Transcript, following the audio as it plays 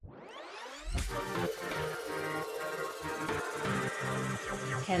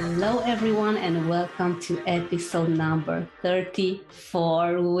Hello, everyone, and welcome to episode number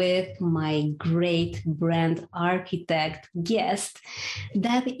 34 with my great brand architect guest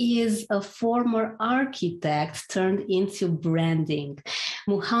that is a former architect turned into branding.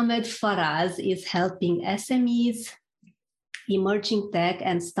 Muhammed Faraz is helping SMEs, emerging tech,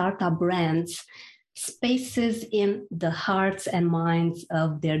 and startup brands spaces in the hearts and minds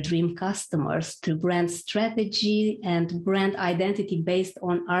of their dream customers through brand strategy and brand identity based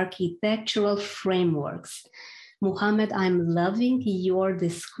on architectural frameworks. Muhammad, I'm loving your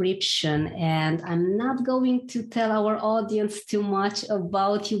description, and I'm not going to tell our audience too much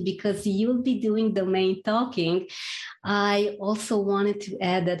about you because you'll be doing the main talking. I also wanted to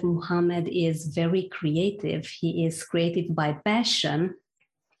add that Muhammad is very creative. He is creative by passion.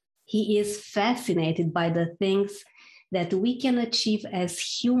 He is fascinated by the things that we can achieve as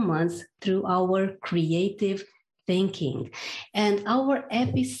humans through our creative thinking. And our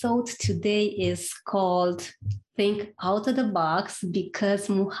episode today is called Think Out of the Box because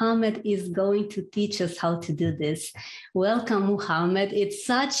Muhammad is going to teach us how to do this. Welcome, Muhammad. It's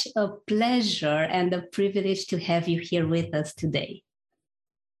such a pleasure and a privilege to have you here with us today.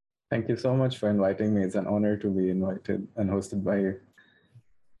 Thank you so much for inviting me. It's an honor to be invited and hosted by you.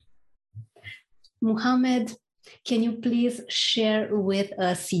 Muhammad, can you please share with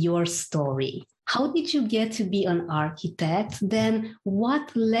us your story? How did you get to be an architect? Then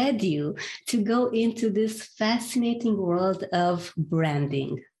what led you to go into this fascinating world of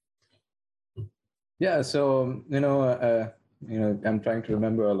branding? Yeah, so I'm trying to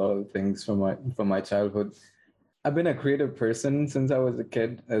remember a lot of things from my childhood. I've been a creative person since I was a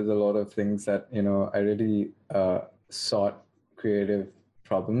kid. There's a lot of things that I really sought creative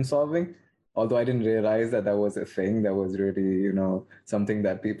problem solving. Although I didn't realize that was a thing, that was really something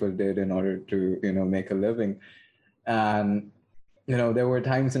that people did in order to make a living. And there were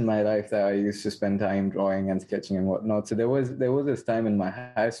times in my life that I used to spend time drawing and sketching and whatnot. So there was this time in my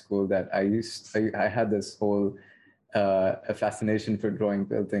high school that I had this whole a fascination for drawing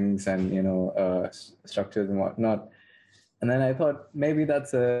buildings and structures and whatnot. And then I thought maybe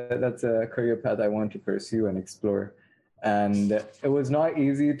that's a career path I want to pursue and explore. And it was not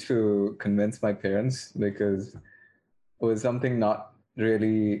easy to convince my parents because it was something not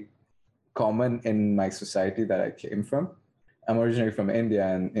really common in my society that I came from. I'm originally from India,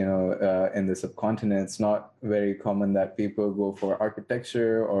 and in the subcontinent, it's not very common that people go for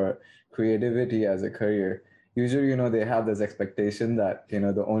architecture or creativity as a career. Usually, they have this expectation that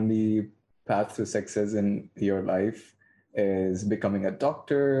the only path to success in your life is becoming a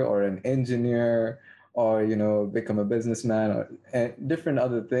doctor or an engineer or become a businessman or different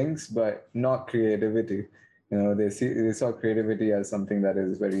other things, but not creativity. They saw creativity as something that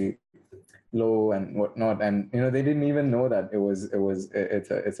is very low and whatnot, and they didn't even know that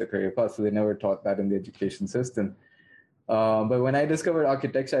it's a career path, so they never taught that in the education system. But when I discovered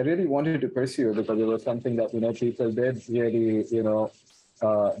architecture, I really wanted to pursue it because it was something that people did really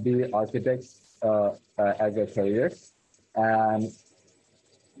be architects as a career, and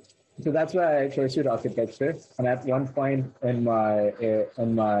so that's why I pursued architecture. And at one point in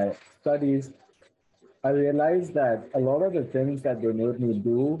my studies, I realized that a lot of the things that they made me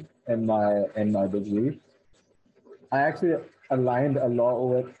do in my degree, I actually aligned a lot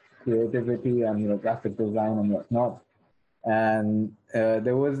with creativity and graphic design and whatnot. And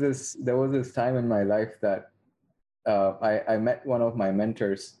there was this time in my life that I met one of my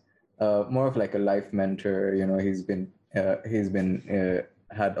mentors, more of like a life mentor. He's been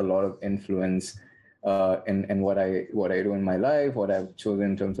had a lot of influence in what I do in my life, what I've chosen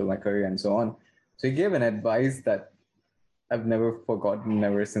in terms of my career, and so on. So he gave an advice that I've never forgotten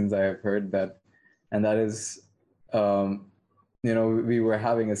ever since I have heard that, and that is, we were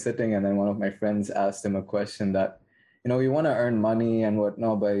having a sitting, and then one of my friends asked him a question that, we want to earn money and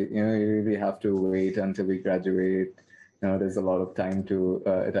whatnot, but you really have to wait until we graduate. There's a lot of time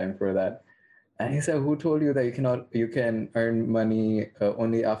for that. And he said, "Who told you that you can earn money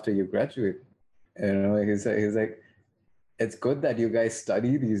only after you graduate?" He's like, it's good that you guys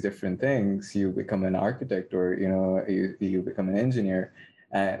study these different things. You become an architect, or you become an engineer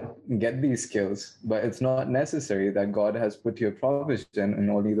and get these skills, but it's not necessary that God has put your provision in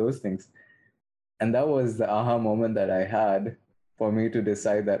only those things. And that was the aha moment that I had for me to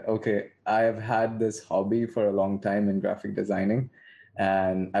decide that, okay, I have had this hobby for a long time in graphic designing,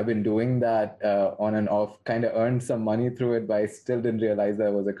 and I've been doing that on and off, kind of earned some money through it, but I still didn't realize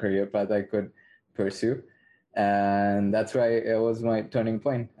that was a career path I could pursue. And that's why it was my turning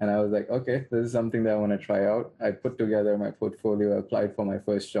point. And I was like, okay, this is something that I want to try out. I put together my portfolio, applied for my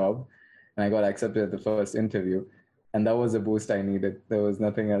first job, and I got accepted at the first interview. and that was the boost I needed. There was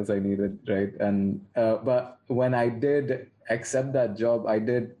nothing else I needed, right? And but when I did accept that job, I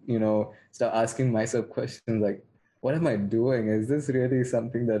did, start asking myself questions like, what am I doing? Is this really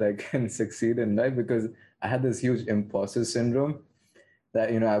something that I can succeed in, right? Because I had this huge imposter syndrome that,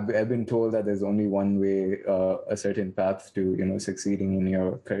 I've been told that there's only one way, a certain path to, succeeding in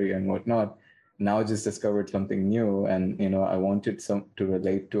your career and whatnot. Now just discovered something new, and I wanted some to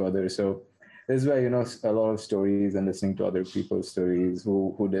relate to others. So this is where, a lot of stories and listening to other people's stories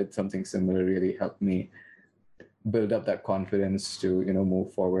who did something similar really helped me build up that confidence to,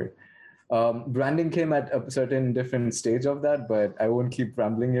 move forward. Branding came at a certain different stage of that, but I won't keep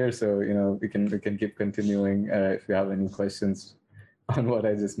rambling here. So we can keep continuing if you have any questions on what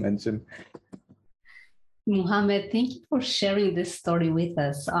I just mentioned. Muhammed, thank you for sharing this story with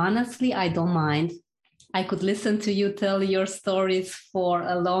us. Honestly, I don't mind. I could listen to you tell your stories for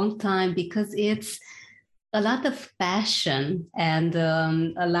a long time because it's a lot of passion and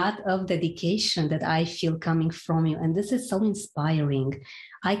a lot of dedication that I feel coming from you. And this is so inspiring.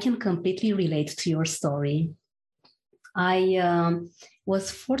 I can completely relate to your story. I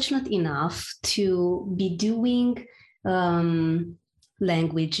was fortunate enough to be doing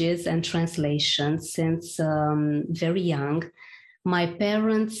languages and translations since very young. My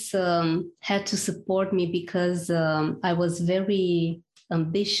parents had to support me because I was very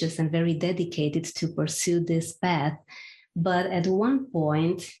ambitious and very dedicated to pursue this path. But at one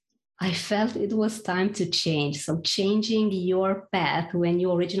point, I felt it was time to change. So, changing your path when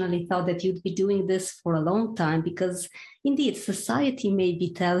you originally thought that you'd be doing this for a long time, because indeed, society maybe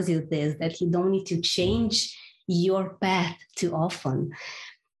tells you this, that you don't need to change your path too often.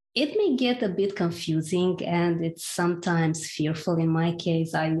 It may get a bit confusing and it's sometimes fearful. In my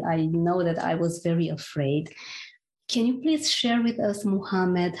case, I know that I was very afraid. Can you please share with us,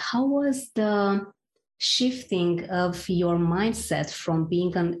 Muhammad, how was the shifting of your mindset from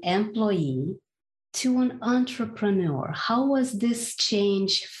being an employee to an entrepreneur? How was this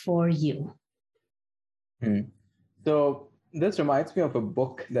change for you? Hmm. So this reminds me of a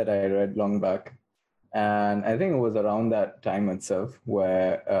book that I read long back. And I think it was around that time itself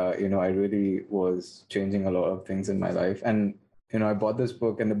where, I really was changing a lot of things in my life. And, I bought this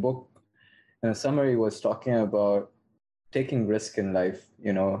book, and the book, in a summary, was talking about taking risk in life,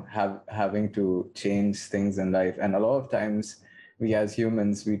 having to change things in life. And a lot of times we as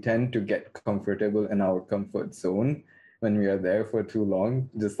humans, we tend to get comfortable in our comfort zone when we are there for too long,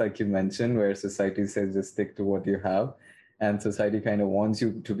 just like you mentioned, where society says just stick to what you have. And society kind of wants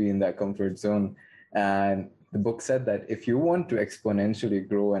you to be in that comfort zone. And the book said that if you want to exponentially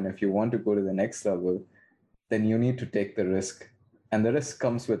grow and if you want to go to the next level, then you need to take the risk. And the risk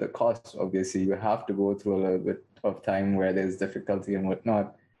comes with a cost, obviously. You have to go through a little bit of time where there's difficulty and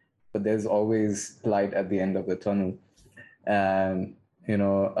whatnot, but there's always light at the end of the tunnel. And,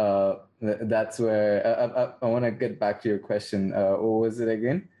 that's where I want to get back to your question. What was it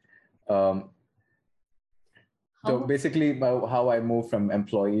again? Um, so basically, about how I moved from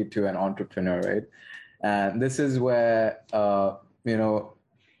employee to an entrepreneur, right? And this is where,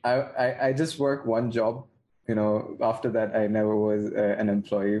 I just work one job. After that, I never was an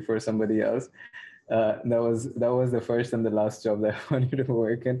employee for somebody else. That was the first and the last job that I wanted to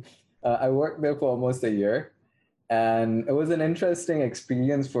work in. I worked there for almost a year, and it was an interesting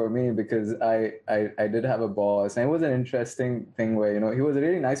experience for me because I did have a boss, and it was an interesting thing where he was a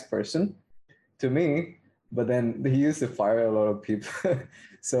really nice person to me, but then he used to fire a lot of people.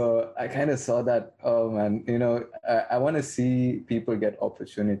 So I kind of saw that, oh man, I want to see people get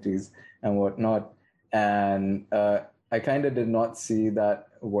opportunities and whatnot. And I kind of did not see that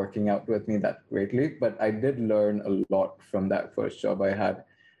working out with me that greatly, but I did learn a lot from that first job I had.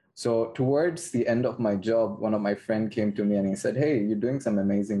 So towards the end of my job, one of my friend came to me and he said, "Hey, you're doing some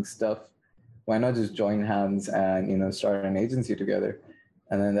amazing stuff. Why not just join hands and start an agency together?"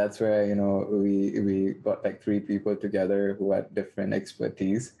 And then that's where we got like three people together who had different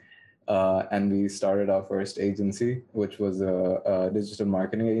expertise, and we started our first agency, which was a digital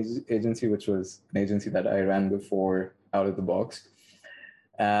marketing agency, which was an agency that I ran before out of the box.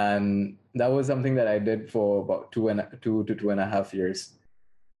 And that was something that I did for about 2 to 2.5 years.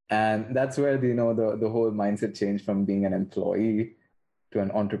 And that's where the whole mindset changed from being an employee to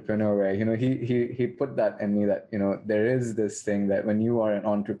an entrepreneur, where he put that in me that there is this thing that when you are an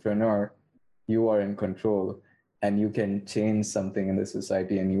entrepreneur, you are in control, and you can change something in the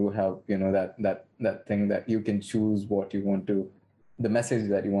society, and you have that thing that you can choose what you want to, the message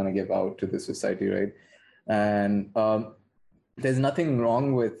that you want to give out to the society, right? And there's nothing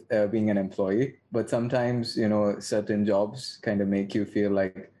wrong with being an employee, but sometimes certain jobs kind of make you feel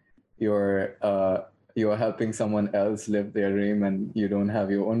like you're you're helping someone else live their dream and you don't have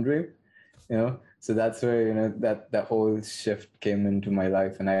your own dream, so that's where that whole shift came into my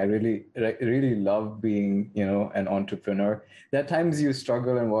life, and I really love being an entrepreneur. There are times you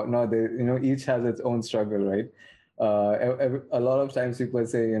struggle and whatnot. Each has its own struggle, right? A lot of times people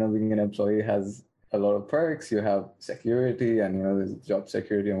say being an employee has a lot of perks. You have security and there's job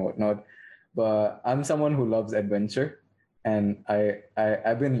security and whatnot, but I'm someone who loves adventure, and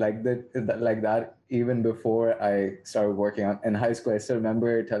I've been like that even before I started working on in high school. I still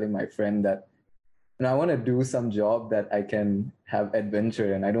remember telling my friend that I want to do some job that I can have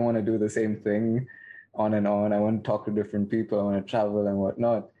adventure, and I don't want to do the same thing on and on. I want to talk to different people. I want to travel and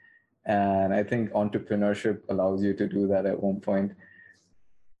whatnot. And I think entrepreneurship allows you to do that at one point.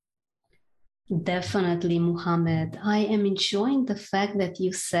 Definitely, Muhammad. I am enjoying the fact that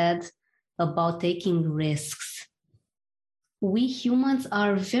you said about taking risks. We humans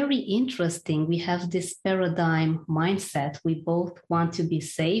are very interesting. We have this paradigm mindset. We both want to be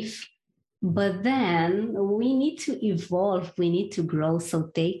safe, but then we need to evolve, we need to grow.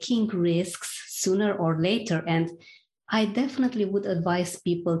 So taking risks sooner or later. And I definitely would advise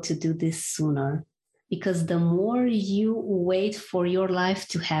people to do this sooner, because the more you wait for your life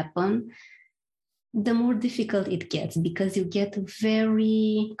to happen, the more difficult it gets, because you get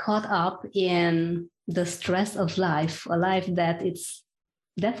very caught up in the stress of life, a life that it's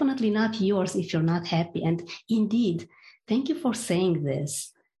definitely not yours if you're not happy. And indeed, thank you for saying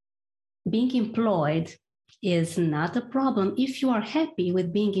this. Being employed is not a problem if you are happy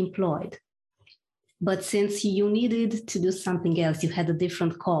with being employed. But since you needed to do something else, you had a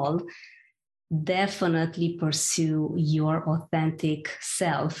different call, definitely pursue your authentic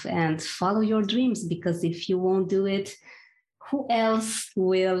self and follow your dreams, because if you won't do it, who else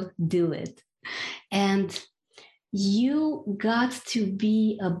will do it? And you got to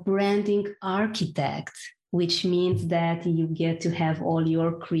be a branding architect, which means that you get to have all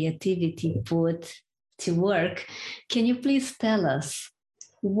your creativity put to work. Can you please tell us,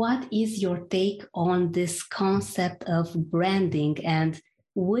 what is your take on this concept of branding? And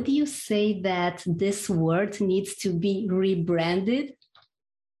would you say that this word needs to be rebranded?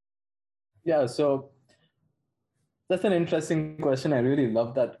 Yeah, so that's an interesting question. I really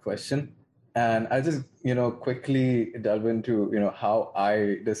love that question. And I just, quickly delve into, how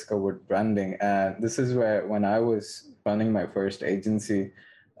I discovered branding. And this is where, when I was running my first agency,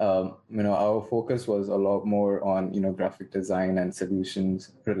 our focus was a lot more on, graphic design and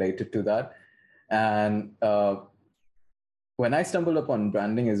solutions related to that. And when I stumbled upon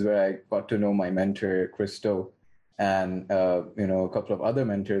branding is where I got to know my mentor, Christo, and, a couple of other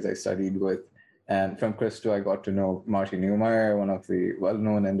mentors I studied with. And from Christo, I got to know Martin Neumeyer, one of the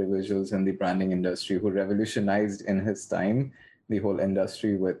well-known individuals in the branding industry, who revolutionized in his time the whole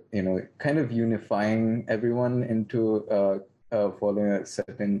industry with, kind of unifying everyone into following a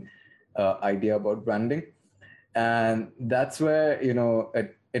certain idea about branding. And that's where,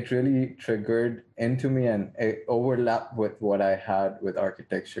 it really triggered into me, and it overlapped with what I had with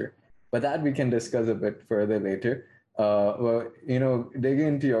architecture. But that we can discuss a bit further later. Well, digging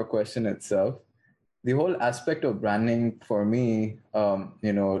into your question itself, the whole aspect of branding for me,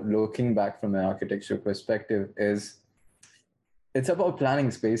 looking back from an architecture perspective, is it's about planning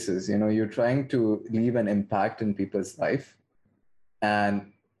spaces. You're trying to leave an impact in people's life,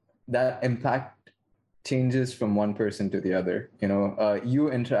 and that impact changes from one person to the other. You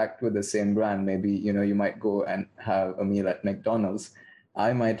interact with the same brand. Maybe you might go and have a meal at McDonald's.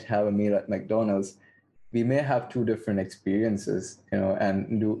 I might have a meal at McDonald's. We may have two different experiences,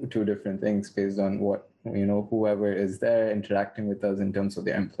 and do two different things based on what whoever is there interacting with us, in terms of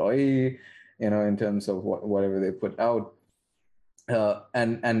their employee, in terms of whatever they put out.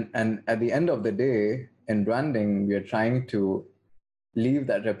 And at the end of the day, in branding, we are trying to leave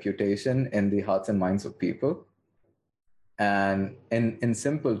that reputation in the hearts and minds of people. And in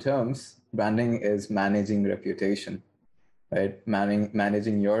simple terms, branding is managing reputation, right?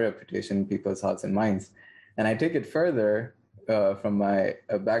 Managing your reputation in people's hearts and minds. And I take it further from my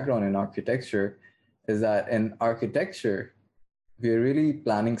background in architecture, is that in architecture, we're really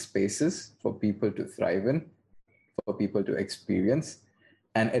planning spaces for people to thrive in, for people to experience,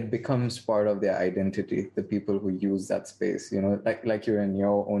 and it becomes part of their identity. The people who use that space, like you're in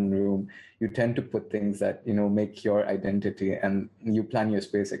your own room, you tend to put things that make your identity, and you plan your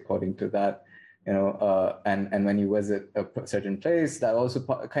space according to that. And when you visit a certain place, that also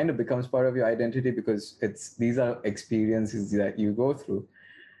kind of becomes part of your identity, because these are experiences that you go through.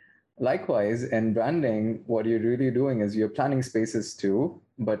 Likewise, in branding, what you're really doing is you're planning spaces too,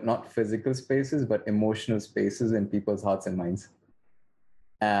 but not physical spaces, but emotional spaces in people's hearts and minds.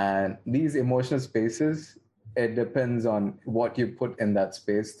 And these emotional spaces, it depends on what you put in that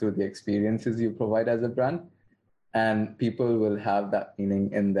space through the experiences you provide as a brand. And people will have that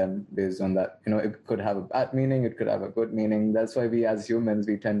meaning in them based on that. It could have a bad meaning, it could have a good meaning. That's why we as humans,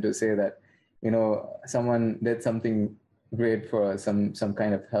 we tend to say that, someone did something great for us, some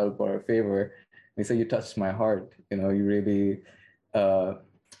kind of help or a favor. We say, you touched my heart, you really, uh,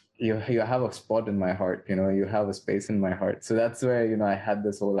 you have a spot in my heart, you have a space in my heart. So that's where, I had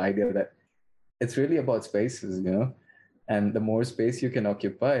this whole idea that it's really about spaces, and the more space you can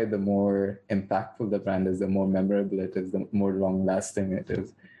occupy, the more impactful the brand is, the more memorable it is, the more long lasting it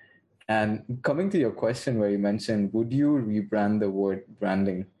is. And coming to your question where you mentioned, would you rebrand the word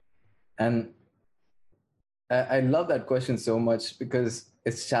branding? And I love that question so much because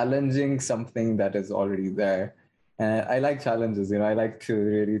it's challenging something that is already there. And I like challenges, I like to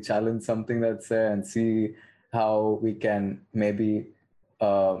really challenge something that's there and see how we can maybe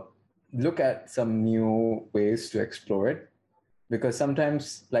uh, look at some new ways to explore it. Because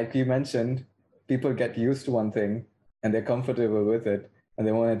sometimes, like you mentioned, people get used to one thing and they're comfortable with it and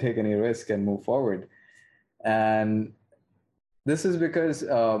they want to take any risk and move forward. And this is because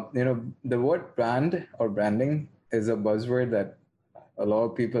the word brand or branding is a buzzword that a lot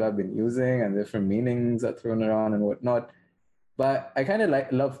of people have been using, and different meanings are thrown around and whatnot. But I kind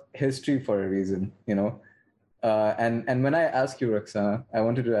of love history for a reason, and when I ask you, Roxana, I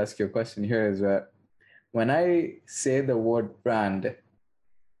wanted to ask you a question here is that when I say the word brand,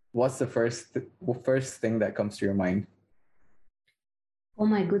 what's the first thing that comes to your mind? Oh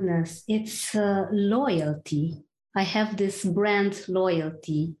my goodness, it's loyalty. I have this brand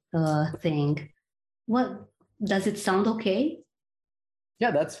loyalty thing. What does it sound okay?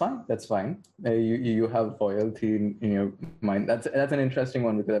 Yeah, that's fine. That's fine. You have loyalty in your mind. That's an interesting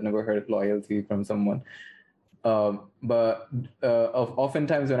one because I've never heard loyalty from someone. But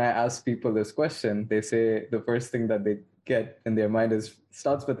oftentimes when I ask people this question, they say the first thing that they get in their mind is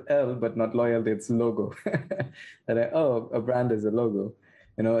starts with L, but not loyalty. It's logo. A brand is a logo.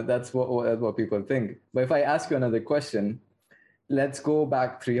 That's what people think. But if I ask you another question, let's go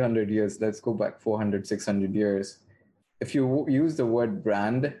back 300 years. Let's go back 400, 600 years. If you use the word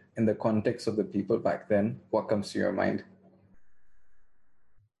brand in the context of the people back then, what comes to your mind?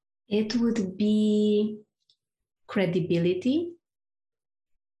 It would be credibility.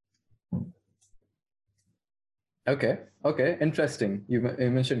 Okay, interesting. You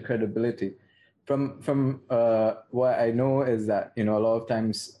mentioned credibility. From what I know is that a lot of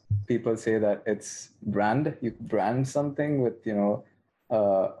times people say that it's brand. You brand something with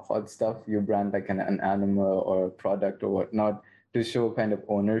hot stuff. You brand like an animal or a product or whatnot to show kind of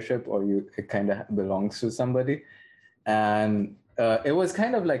ownership, or it kind of belongs to somebody. And it was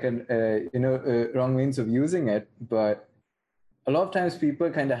kind of like a wrong means of using it, but a lot of times people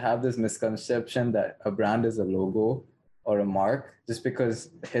kind of have this misconception that a brand is a logo or a mark just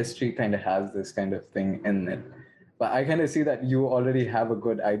because history kind of has this kind of thing in it. But I kind of see that you already have a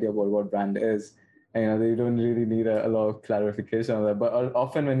good idea about what brand is. And, you don't really need a lot of clarification on that. But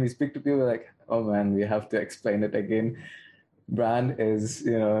often when we speak to people, like, oh man, we have to explain it again. Brand is,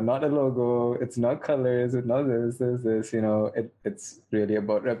 not a logo. It's not colors. It's not this. It's really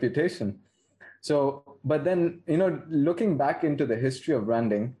about reputation. So, but then, looking back into the history of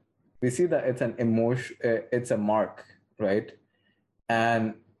branding, we see that it's an emotion, it's a mark, right?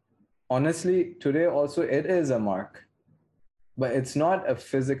 And honestly, today also it is a mark, but it's not a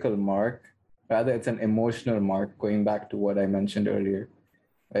physical mark. Rather, it's an emotional mark, going back to what I mentioned earlier,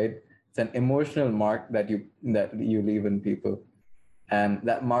 right? It's an emotional mark that you leave in people. And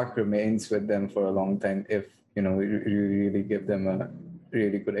that mark remains with them for a long time if, you really give them a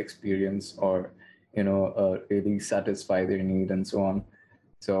really good experience, or really satisfy their need and so on.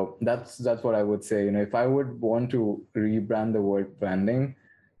 So that's what I would say. If I would want to rebrand the word branding,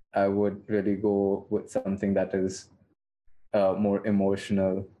 I would really go with something that is more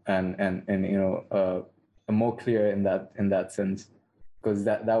emotional and more clear in that sense, because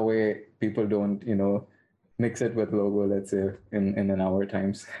that way people don't mix it with logo, let's say, in our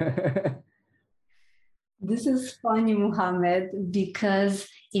times. This is funny, Muhammad, because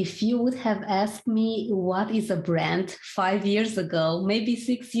if you would have asked me what is a brand 5 years ago, maybe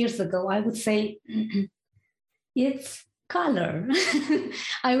 6 years ago, I would say it's color.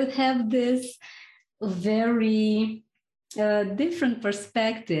 I would have this very different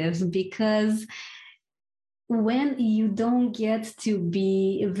perspectives, because when you don't get to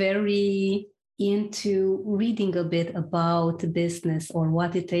be very into reading a bit about business or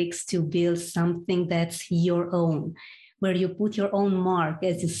what it takes to build something that's your own, where you put your own mark,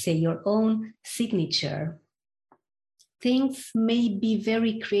 as you say, your own signature, things may be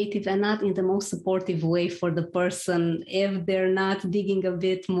very creative and not in the most supportive way for the person if they're not digging a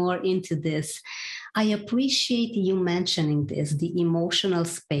bit more into this. I appreciate you mentioning this, the emotional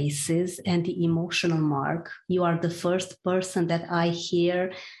spaces and the emotional mark. You are the first person that I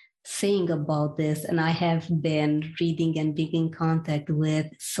hear saying about this, and I have been reading and being in contact with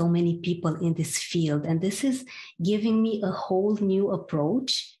so many people in this field, and this is giving me a whole new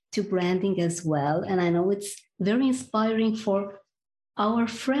approach to branding as well. And I know it's very inspiring for our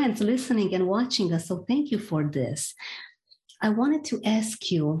friends listening and watching us, so thank you for this. I wanted to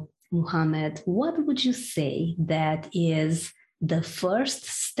ask you, Muhammad, what would you say that is the first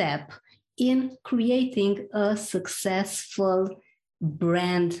step in creating a successful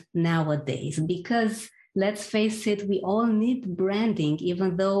brand nowadays? Because let's face it, we all need branding,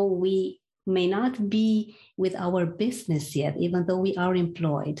 even though we may not be with our business yet, even though we are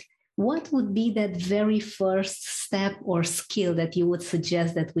employed. What would be that very first step or skill that you would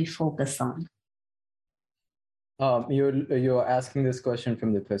suggest that we focus on? You're asking this question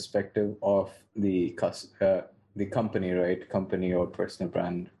from the perspective of the company, right? Company or personal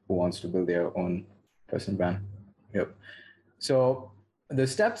brand who wants to build their own personal brand. Yep. So the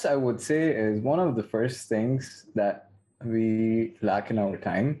steps I would say is one of the first things that we lack in our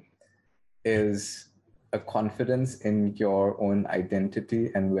time is a confidence in your own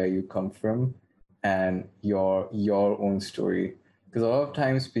identity and where you come from and your own story. Because a lot of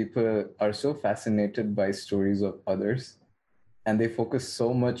times people are so fascinated by stories of others and they focus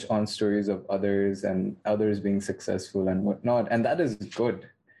so much on stories of others and others being successful and whatnot. And that is good.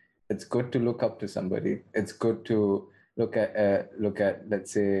 It's good to look up to somebody. It's good to look at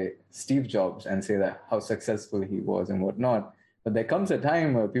let's say Steve Jobs and say that how successful he was and whatnot. But there comes a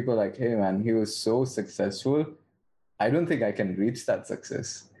time where people are like, hey man, he was so successful. I don't think I can reach that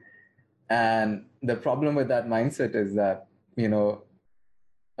success. And the problem with that mindset is that, now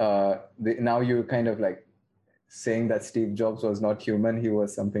you're kind of like saying that Steve Jobs was not human, he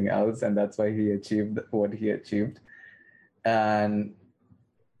was something else, and that's why he achieved what he achieved. And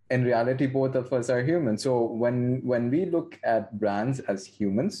in reality, both of us are human. So when we look at brands as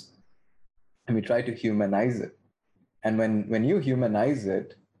humans and we try to humanize it, and when you humanize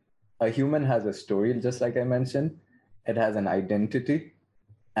it, a human has a story, just like I mentioned, it has an identity.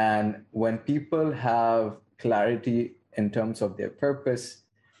 And when people have clarity in terms of their purpose,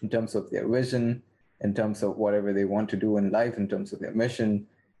 in terms of their vision, in terms of whatever they want to do in life, in terms of their mission,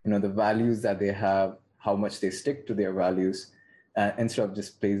 the values that they have, how much they stick to their values, instead of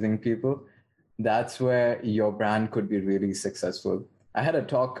just pleasing people, that's where your brand could be really successful. I had a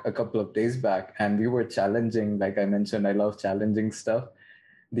talk a couple of days back and we were challenging, like I mentioned, I love challenging stuff.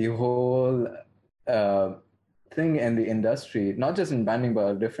 The whole uh, thing in the industry, not just in branding,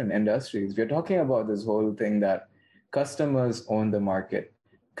 but different industries. We're talking about this whole thing that customers own the market.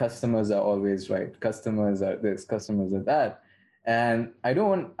 Customers are always right. Customers are this, customers are that. And I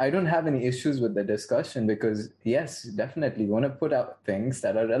don't have any issues with the discussion because yes, definitely you want to put out things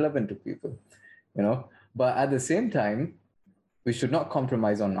that are relevant to people, but at the same time, we should not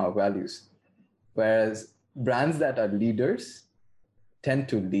compromise on our values. Whereas brands that are leaders tend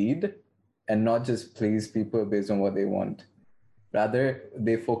to lead and not just please people based on what they want. Rather,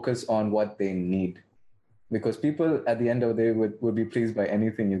 they focus on what they need. Because people at the end of the day would be pleased by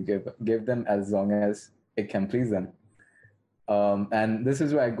anything you give them as long as it can please them. And this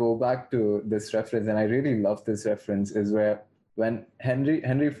is where I go back to this reference, and I really love this reference, is where when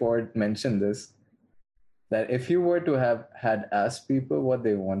Henry Ford mentioned this, that if you were to have had asked people what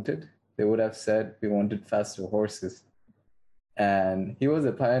they wanted, they would have said, we wanted faster horses. And he was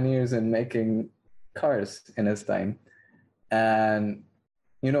a pioneer in making cars in his time. And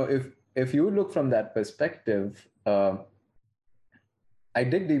if you look from that perspective, I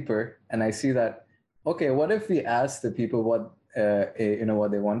dig deeper and I see that, okay, what if we asked the people what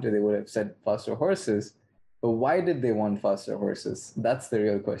what they wanted? They would have said faster horses. But why did they want faster horses? That's the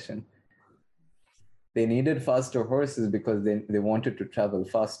real question. They needed faster horses because they wanted to travel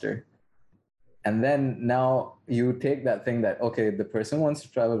faster. And then now you take that thing that, okay, the person wants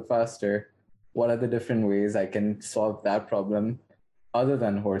to travel faster. What are the different ways I can solve that problem other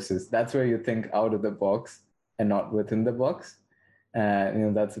than horses? That's where you think out of the box and not within the box.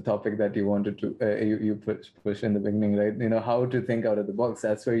 That's a topic that you wanted to you push in the beginning, right? How to think out of the box.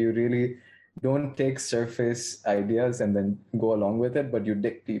 That's where you really don't take surface ideas and then go along with it, but you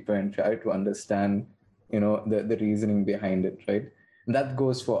dig deeper and try to understand the reasoning behind it, right? And that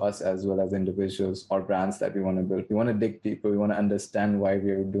goes for us as well as individuals or brands that we want to build. We want to dig deeper. We want to understand why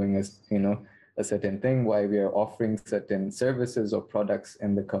we are doing a certain thing, why we are offering certain services or products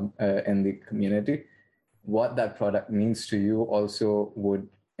in the community. what that product means to you also would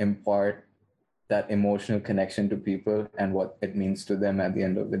impart that emotional connection to people and what it means to them at the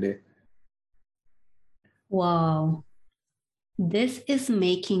end of the day. Wow. This is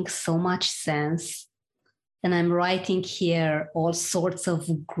making so much sense. And I'm writing here all sorts of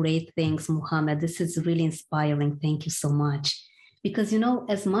great things, Muhammad. This is really inspiring. Thank you so much. Because,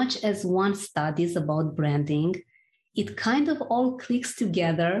 as much as one studies about branding, it kind of all clicks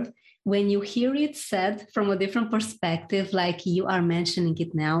together when you hear it said from a different perspective, like you are mentioning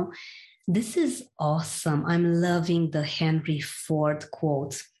it now. This is awesome. I'm loving the Henry Ford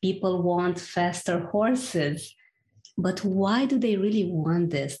quote. People want faster horses. But why do they really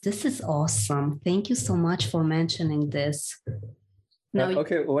want this? This is awesome. Thank you so much for mentioning this. Now,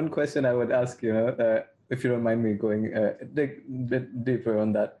 Okay, one question I would ask, if you don't mind me going a bit deeper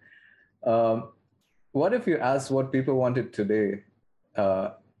on that. What if you ask what people wanted today?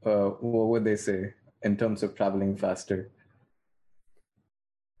 What would they say in terms of traveling faster?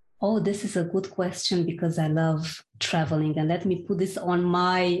 oh, this is a good question because I love traveling. And let me put this on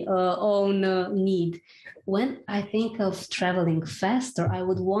my own need. When I think of traveling faster, I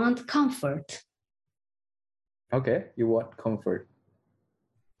would want comfort. Okay, you want comfort.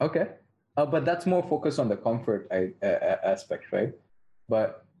 Okay, but that's more focused on the comfort aspect, right?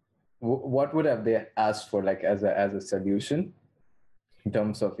 But what would have they asked for, like as a solution in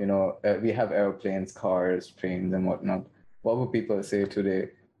terms of we have airplanes, cars, trains, and whatnot. What would people say today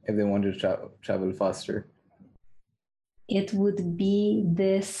if they wanted to travel faster? It would be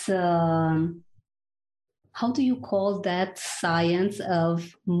this. How do you call that science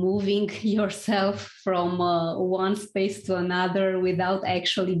of moving yourself from one space to another without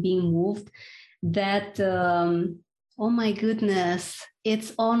actually being moved? That, oh my goodness,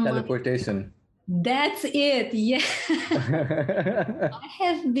 it's on my. Teleportation. That's it. Yeah. I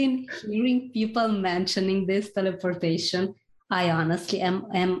have been hearing people mentioning this teleportation. I honestly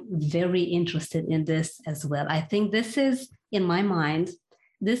am very interested in this as well. I think this is, in my mind,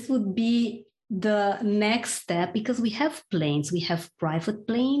 this would be the next step because we have planes, we have private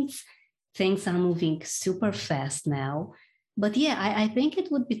planes. Things are moving super fast now. But yeah, I think it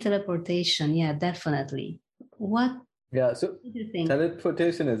would be teleportation. Yeah, definitely. What Yeah, so do you think?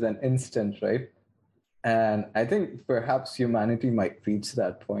 teleportation is an instant, right? And I think perhaps humanity might reach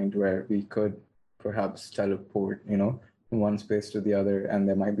that point where we could perhaps teleport, from one space to the other, and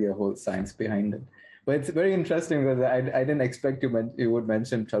there might be a whole science behind it. But it's very interesting because I didn't expect you would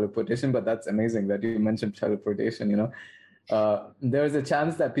mention teleportation, but that's amazing that you mentioned teleportation. There's a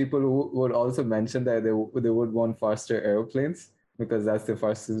chance that people would also mention that they would want faster airplanes because that's the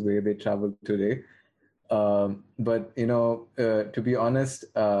fastest way they travel today. But to be honest,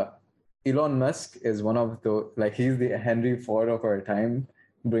 Elon Musk is one of the he's the Henry Ford of our time,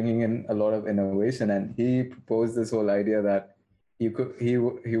 bringing in a lot of innovation, and he proposed this whole idea that he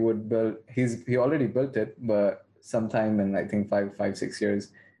would build he already built it, but sometime in I think 5 6 years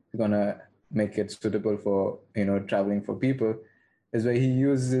he's gonna make it suitable for traveling for people. Is where he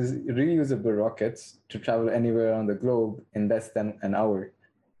uses reusable rockets to travel anywhere around the globe in less than an hour.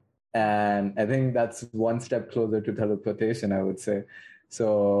 And I think that's one step closer to teleportation, I would say.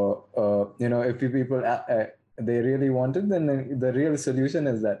 So if you people they really wanted, then the real solution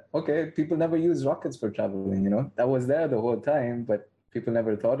is that okay, people never use rockets for traveling. That was there the whole time, but people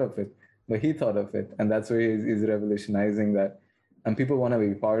never thought of it. But he thought of it, and that's why he's revolutionizing that. And people want to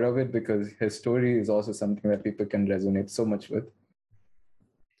be part of it because his story is also something that people can resonate so much with.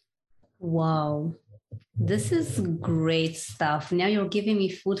 Wow. This is great stuff. Now you're giving me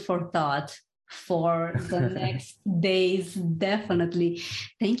food for thought for the next days, definitely.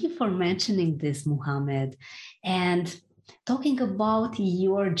 Thank you for mentioning this, Muhammad. And talking about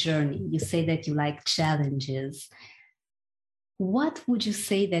your journey, you say that you like challenges. What would you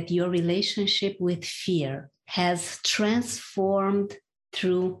say that your relationship with fear has transformed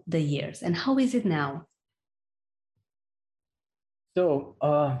through the years? And how is it now? So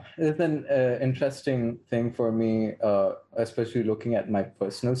it's an interesting thing for me, especially looking at my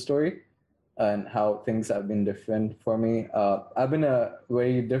personal story and how things have been different for me. I've been a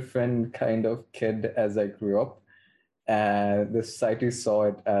very different kind of kid as I grew up, and the society saw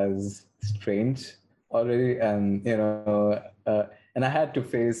it as strange already, and and I had to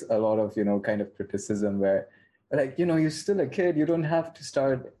face a lot of kind of criticism where. Like you're still a kid. You don't have to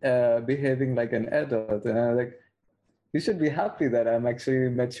start behaving like an adult. And I was like, you should be happy that I'm actually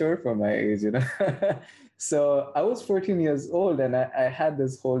mature for my age. So I was 14 years old and I had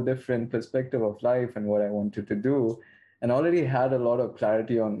this whole different perspective of life and what I wanted to do, and already had a lot of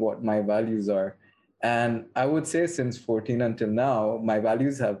clarity on what my values are. And I would say since 14 until now, my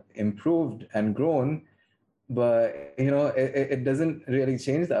values have improved and grown, but it doesn't really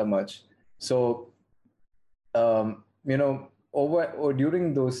change that much. So over or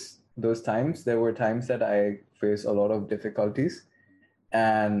during those times, there were times that I faced a lot of difficulties,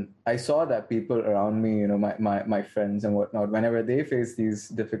 and I saw that people around me, my friends and whatnot, whenever they faced these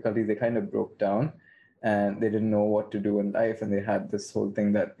difficulties, they kind of broke down, and they didn't know what to do in life, and they had this whole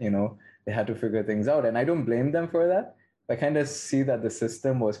thing that they had to figure things out, and I don't blame them for that. I kind of see that the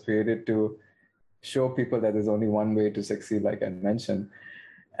system was created to show people that there's only one way to succeed, like I mentioned.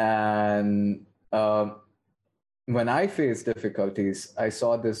 And when I faced difficulties, I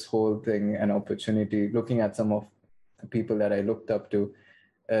saw this whole thing an opportunity. Looking at some of the people that I looked up to,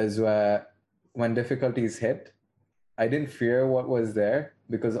 is where when difficulties hit, I didn't fear what was there,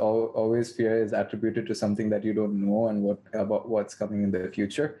 because always fear is attributed to something that you don't know and about what's coming in the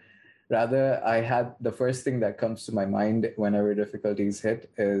future. Rather, I had the first thing that comes to my mind whenever difficulties hit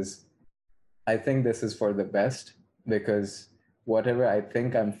is, I think this is for the best, because whatever I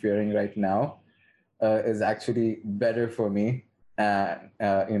think I'm fearing right now is actually better for me.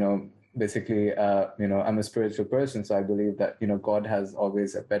 Basically, I'm a spiritual person, so I believe that God has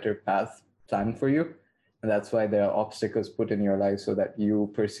always a better path planned for you, and that's why there are obstacles put in your life so that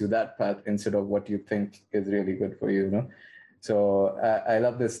you pursue that path instead of what you think is really good for you. So I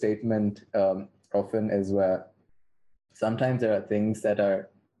love this statement often, is where sometimes there are things that are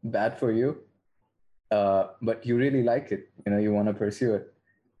bad for you, but you really like it. You want to pursue it,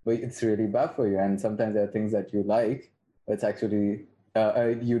 but it's really bad for you. And sometimes there are things that you like, but it's actually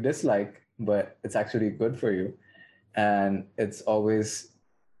you dislike, but it's actually good for you. And it's always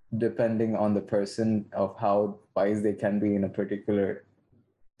depending on the person of how wise they can be in a particular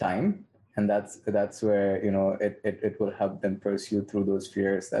time. And that's where it will help them pursue through those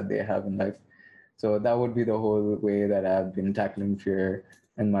fears that they have in life. So that would be the whole way that I've been tackling fear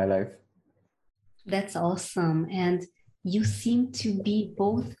in my life. That's awesome. And you seem to be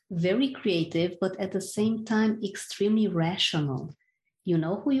both very creative, but at the same time, extremely rational. You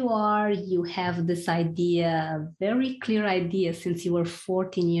know who you are. You have this idea, a very clear idea since you were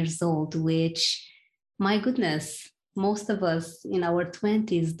 14 years old, which, my goodness, most of us in our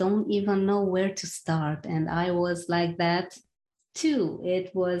 20s don't even know where to start. And I was like that too.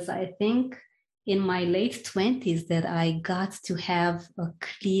 It was, I think, in my late 20s that I got to have a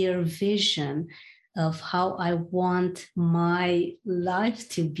clear vision of how I want my life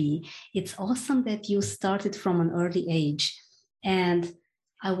to be. It's awesome that you started from an early age. And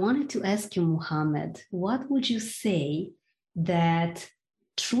I wanted to ask you, Muhammad, what would you say that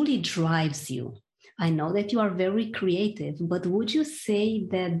truly drives you? I know that you are very creative, but would you say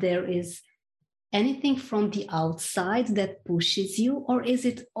that there is anything from the outside that pushes you, or is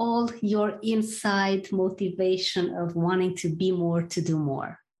it all your inside motivation of wanting to be more, to do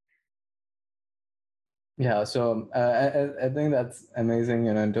more? Yeah, so I think that's amazing,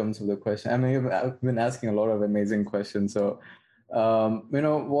 in terms of the question. I mean, I've been asking a lot of amazing questions. So,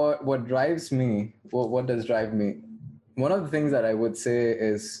 what drives me? What does drive me? One of the things that I would say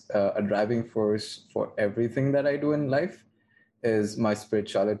is a driving force for everything that I do in life is my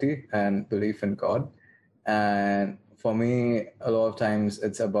spirituality and belief in God. And for me, a lot of times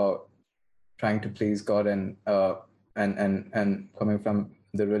it's about trying to please God, and coming from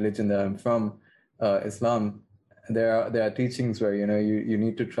the religion that I'm from, Islam. There are teachings where you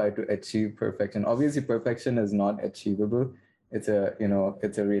need to try to achieve perfection. Obviously, perfection is not achievable. It's a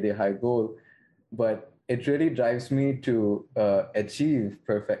really high goal, but it really drives me to achieve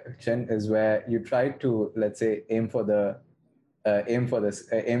perfection. Is where you try to, let's say, aim for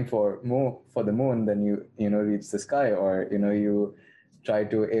more for the moon, then you reach the sky, or you try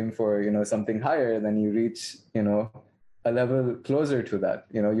to aim for something higher, then you reach a level closer to that.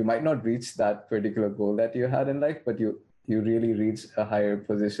 You might not reach that particular goal that you had in life, but you really reach a higher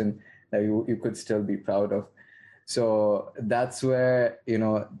position that you could still be proud of. So that's where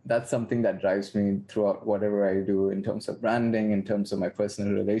that's something that drives me throughout whatever I do, in terms of branding, in terms of my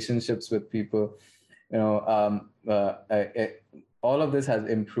personal relationships with people. All of this has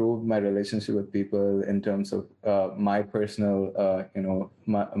improved my relationship with people in terms of my personal,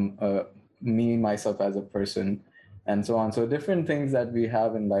 me, myself as a person, and so on. So different things that we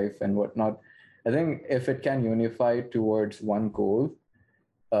have in life and whatnot. I think if it can unify towards one goal,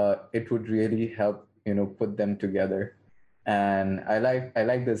 it would really help, put them together. And I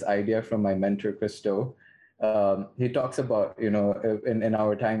like this idea from my mentor, Christo. He talks about, in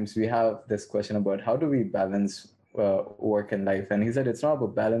our times, we have this question about how do we balance work and life. And he said it's not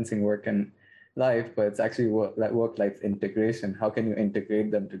about balancing work and life, but it's actually work-life integration. How can you integrate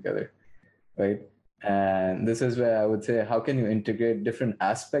them together, right? And this is where I would say, how can you integrate different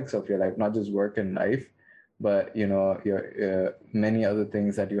aspects of your life, not just work and life, but your many other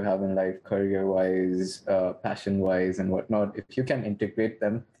things that you have in life, career wise, passion wise, and whatnot, if you can integrate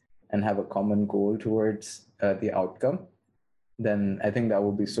them and have a common goal towards the outcome, then I think that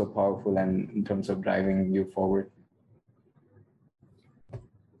will be so powerful and in terms of driving you forward.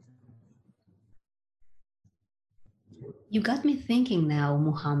 You got me thinking now,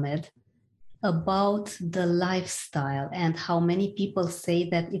 Muhammad, about the lifestyle and how many people say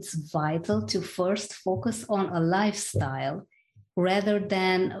that it's vital to first focus on a lifestyle rather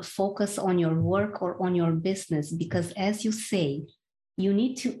than focus on your work or on your business. Because, as you say, you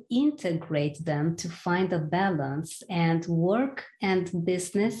need to integrate them to find a balance, and work and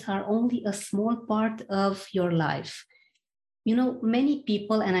business are only a small part of your life. You know, many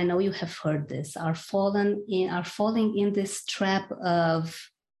people, and I know you have heard this, are falling in this trap of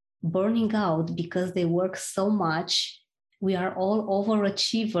burning out because they work so much. We are all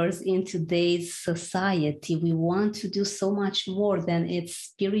overachievers in today's society. We want to do so much more than it's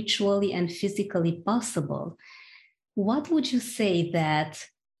spiritually and physically possible. What would you say that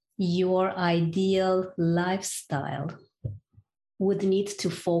your ideal lifestyle would need to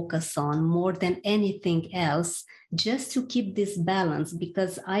focus on more than anything else just to keep this balance?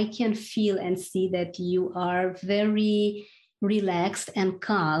 Because I can feel and see that you are very relaxed and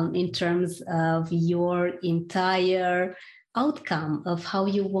calm in terms of your entire outcome of how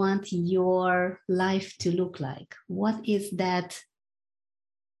you want your life to look like. What is that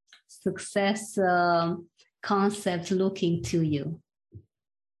success concept looking to you?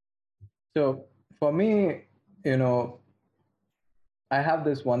 So for me, I have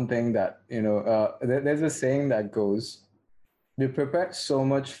this one thing that, there's a saying that goes, we prepare so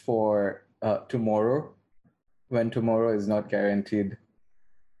much for tomorrow when tomorrow is not guaranteed,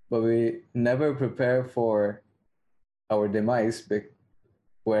 but we never prepare for our demise,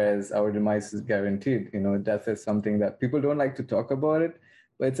 whereas our demise is guaranteed. Death is something that people don't like to talk about it,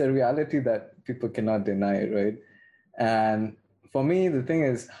 but it's a reality that people cannot deny, right? And for me, the thing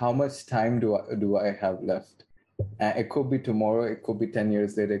is, how much time do I have left? It could be tomorrow, it could be 10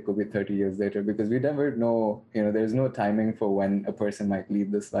 years later, it could be 30 years later, because we never know, there's no timing for when a person might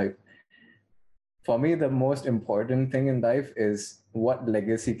leave this life. For me, the most important thing in life is what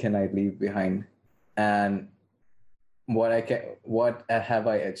legacy can I leave behind, and what have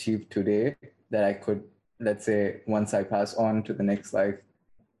I achieved today that I could, let's say, once I pass on to the next life,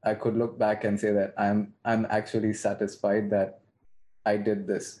 I could look back and say that I'm actually satisfied that I did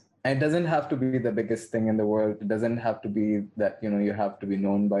this. And it doesn't have to be the biggest thing in the world. It doesn't have to be that you have to be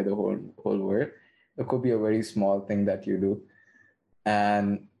known by the whole world. It could be a very small thing that you do,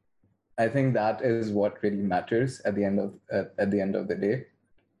 and I think that is what really matters at the end of the day.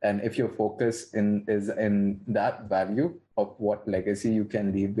 And if your focus is in that value of what legacy you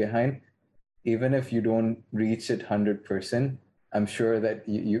can leave behind, even if you don't reach it 100%, I'm sure that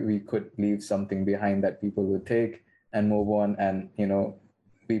we could leave something behind that people would take and move on and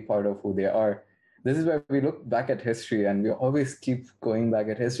be part of who they are. This is where we look back at history, and we always keep going back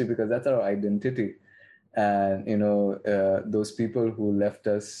at history because that's our identity. And those people who left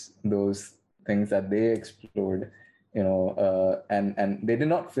us those things that they explored, and they did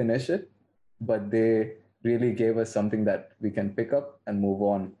not finish it, but they really gave us something that we can pick up and move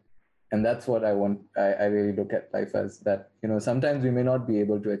on. And that's what I want. I really look at life as that. Sometimes we may not be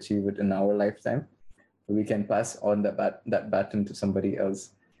able to achieve it in our lifetime, but we can pass on that baton to somebody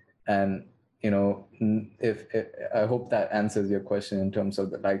else. And if I hope that answers your question in terms of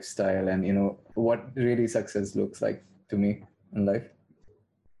the lifestyle and what really success looks like to me in life.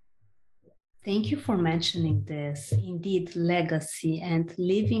 Thank you for mentioning this. Indeed, legacy and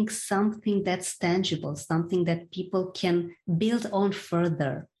leaving something that's tangible, something that people can build on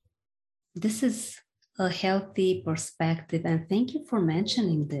further. This is a healthy perspective, and thank you for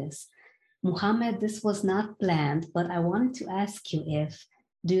mentioning this. Muhammad, this was not planned, but I wanted to ask you if,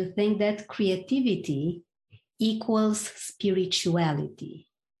 do you think that creativity equals spirituality?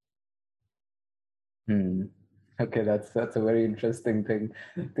 Okay, that's a very interesting thing,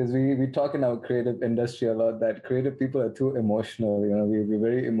 because we talk in our creative industry a lot that creative people are too emotional. We're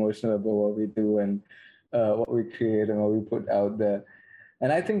very emotional about what we do and what we create and what we put out there.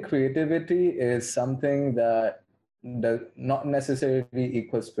 And I think creativity is something that does not necessarily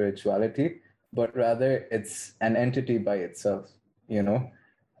equal spirituality, but rather it's an entity by itself.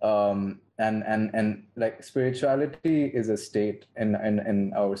 And like spirituality is a state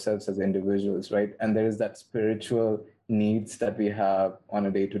in ourselves as individuals, right? And there is that spiritual needs that we have on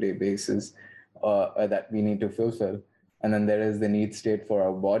a day-to-day basis that we need to fulfill. And then there is the need state for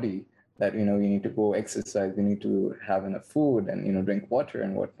our body, that, you need to go exercise, you need to have enough food and, drink water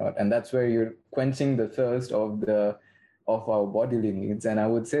and whatnot. And that's where you're quenching the thirst of our bodily needs. And I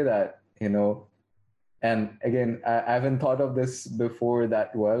would say that, and again, I haven't thought of this before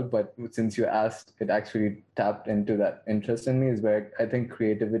that well, but since you asked, it actually tapped into that interest in me, is where I think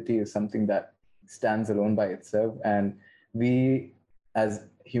creativity is something that stands alone by itself. And we, as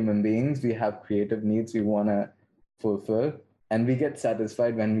human beings, we have creative needs we want to fulfill. And we get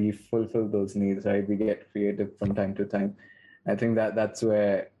satisfied when we fulfill those needs, right? We get creative from time to time. I think that that's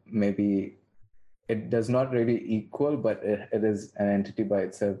where maybe it does not really equal, but it is an entity by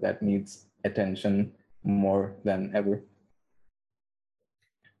itself that needs attention more than ever.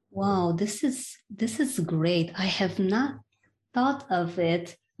 Wow, this is great. I have not thought of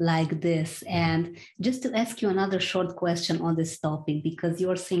it like this. And just to ask you another short question on this topic, because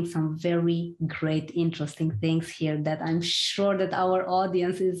you're saying some very great, interesting things here that I'm sure that our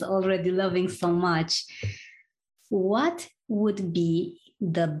audience is already loving so much. What would be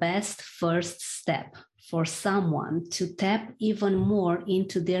the best first step for someone to tap even more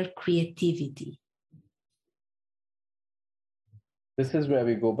into their creativity? This is where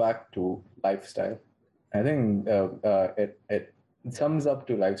we go back to lifestyle. I think it sums up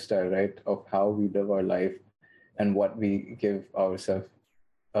to lifestyle, right? Of how we live our life and what we give ourselves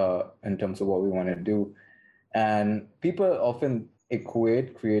in terms of what we want to do. And people often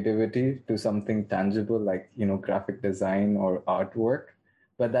equate creativity to something tangible like, graphic design or artwork,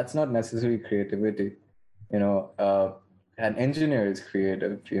 but that's not necessarily creativity. You know, an engineer is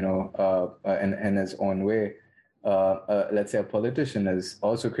creative, in his own way. Let's say a politician is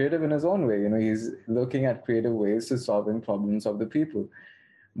also creative in his own way. He's looking at creative ways to solving problems of the people.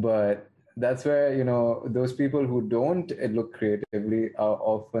 But that's where, those people who don't look creatively are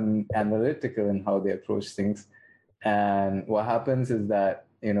often analytical in how they approach things. And what happens is that,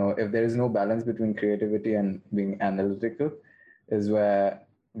 if there is no balance between creativity and being analytical, is where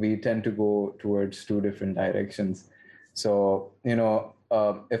we tend to go towards two different directions. So,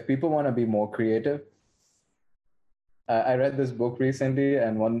 if people want to be more creative, I read this book recently,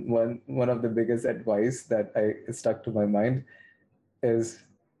 and one of the biggest advice that I stuck to my mind is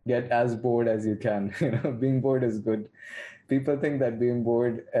get as bored as you can. Being bored is good. People think that being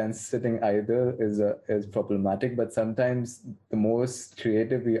bored and sitting idle is problematic, but sometimes the most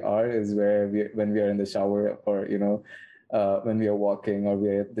creative we are is when we are in the shower, or when we are walking, or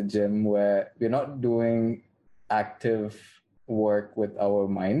we're at the gym, where we're not doing active work with our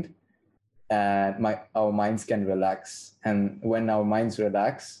mind, and our minds can relax. And when our minds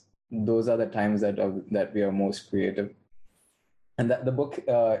relax, those are the times that we are most creative. And that the book,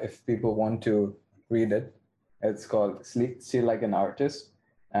 if people want to read it, it's called Sleep Still Like an Artist.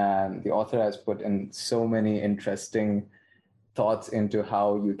 And the author has put in so many interesting thoughts into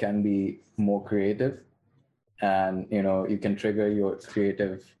how you can be more creative. And you can trigger your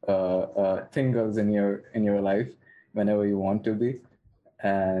creative tingles in your life whenever you want to be.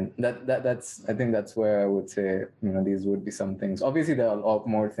 And that's I think that's where I would say, these would be some things. Obviously there are a lot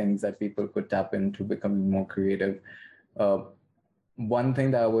more things that people could tap into becoming more creative. One thing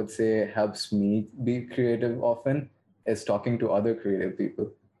that I would say helps me be creative often is talking to other creative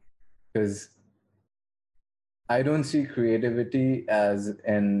people, because I don't see creativity as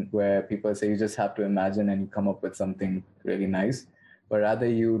in where people say you just have to imagine and you come up with something really nice, but rather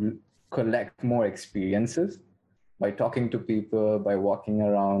you collect more experiences by talking to people, by walking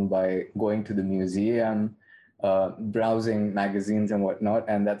around, by going to the museum, browsing magazines and whatnot.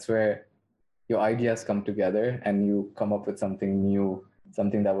 And that's where your ideas come together and you come up with something new,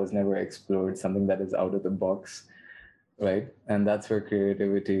 something that was never explored, something that is out of the box, right? And that's where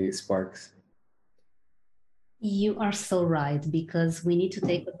creativity sparks. You are so right, because we need to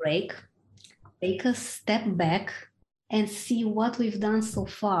take a break, take a step back, and see what we've done so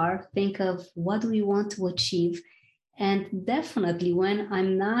far. Think of what we want to achieve. And definitely, when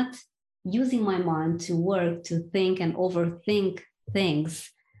I'm not using my mind to work, to think and overthink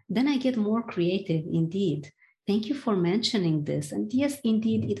things, then I get more creative indeed. Thank you for mentioning this. And yes,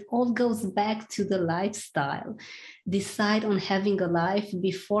 indeed, it all goes back to the lifestyle. Decide on having a life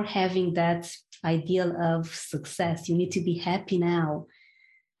before having that ideal of success. You need to be happy now.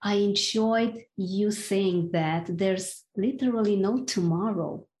 I enjoyed you saying that there's literally no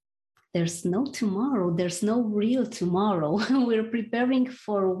tomorrow. There's no tomorrow. There's no real tomorrow. We're preparing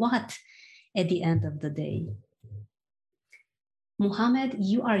for what at the end of the day? Muhammed,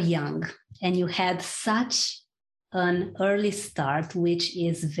 you are young and you had such an early start, which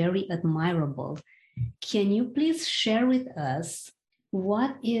is very admirable. Can you please share with us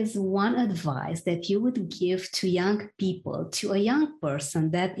what is one advice that you would give to young people, to a young person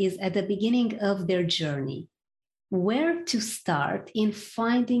that is at the beginning of their journey? Where to start in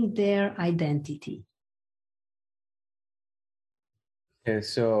finding their identity? Okay,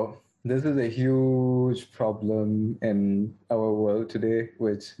 so this is a huge problem in our world today,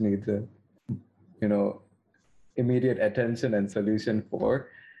 which needs a, you know, immediate attention and solution for.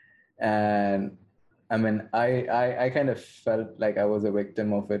 And I mean, I kind of felt like I was a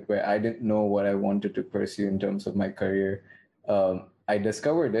victim of it, where I didn't know what I wanted to pursue in terms of my career. I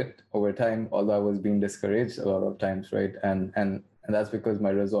discovered it over time, although I was being discouraged a lot of times, right? And that's because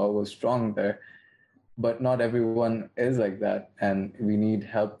my resolve was strong there. But not everyone is like that, and we need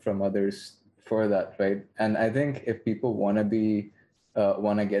help from others for that, right? And I think if people want to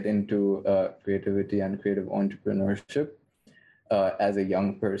get into creativity and creative entrepreneurship as a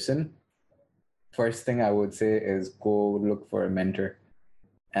young person, first thing I would say is go look for a mentor.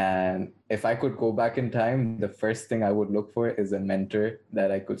 And if I could go back in time, the first thing I would look for is a mentor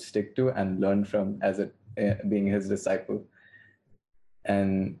that I could stick to and learn from as a being his disciple.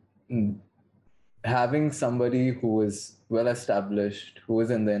 And having somebody who is well established, who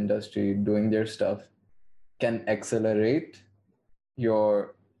is in the industry doing their stuff, can accelerate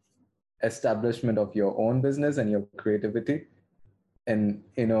your establishment of your own business and your creativity, and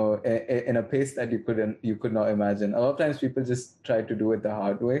in a pace that you could not imagine. A lot of times people just try to do it the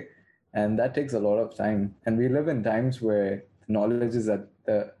hard way, and that takes a lot of time. And we live in times where knowledge is at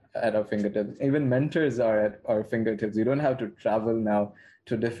our fingertips. Even mentors are at our fingertips. You don't have to travel now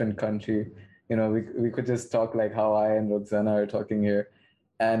to a different country. We could just talk like how I and Roxana are talking here,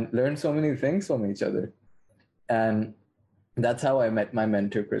 and learn so many things from each other. And that's how I met my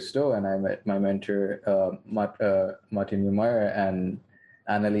mentor Christo, and I met my mentor Martin Umar and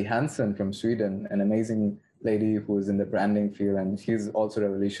Annalie Hansen from Sweden, an amazing lady who's in the branding field, and she's also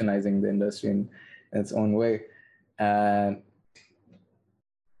revolutionizing the industry in its own way. And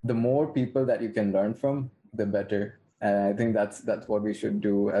the more people that you can learn from, the better. And I think that's what we should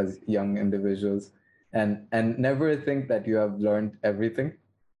do as young individuals, and never think that you have learned everything,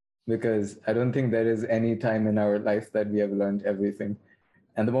 because I don't think there is any time in our life that we have learned everything.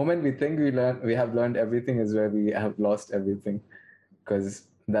 And the moment we think we have learned everything is where we have lost everything, because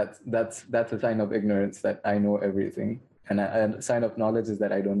that's a sign of ignorance, that I know everything, and a sign of knowledge is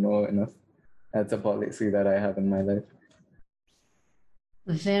that I don't know enough. That's a policy that I have in my life.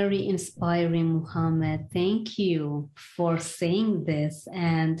 Very inspiring, Muhammad. Thank you for saying this.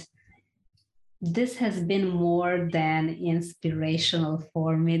 And this has been more than inspirational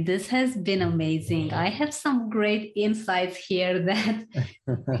for me. This has been amazing. I have some great insights here that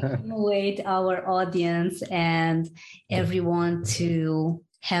wait our audience and everyone to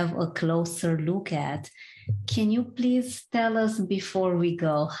have a closer look at. Can you please tell us before we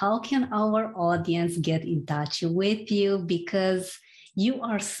go, how can our audience get in touch with you? Because you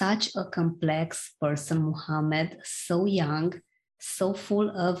are such a complex person, Muhammad, so young, so full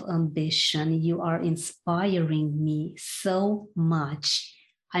of ambition. You are inspiring me so much.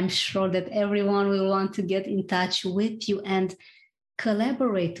 I'm sure that everyone will want to get in touch with you and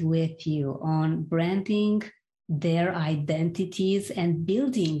collaborate with you on branding their identities and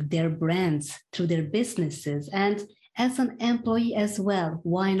building their brands through their businesses. And as an employee as well,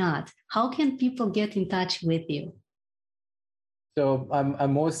 why not? How can people get in touch with you? So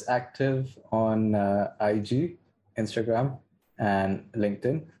I'm most active on IG, Instagram, and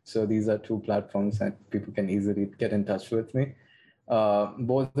LinkedIn. So these are two platforms that people can easily get in touch with me.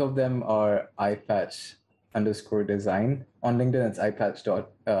 Both of them are ipatch_design. On LinkedIn, it's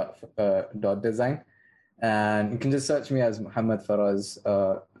ipatch.design. And you can just search me as Muhammad Faraz,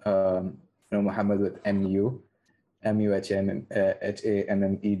 Muhammad with Muhammed.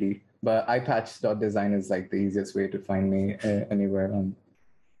 But ipatch.design is like the easiest way to find me anywhere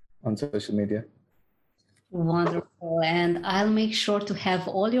on social media. Wonderful. And I'll make sure to have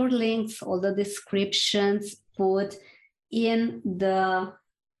all your links, all the descriptions put in the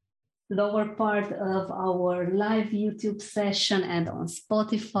lower part of our live YouTube session and on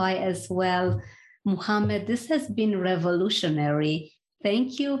Spotify as well. Muhammad, this has been revolutionary.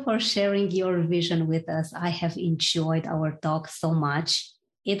 Thank you for sharing your vision with us. I have enjoyed our talk so much.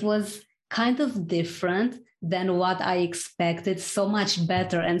 It was kind of different than what I expected, so much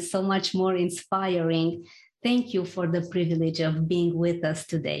better and so much more inspiring. Thank you for the privilege of being with us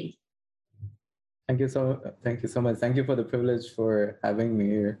today. Thank you so much. Thank you for the privilege for having me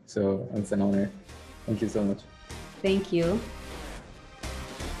here. So it's an honor. Thank you so much. Thank you.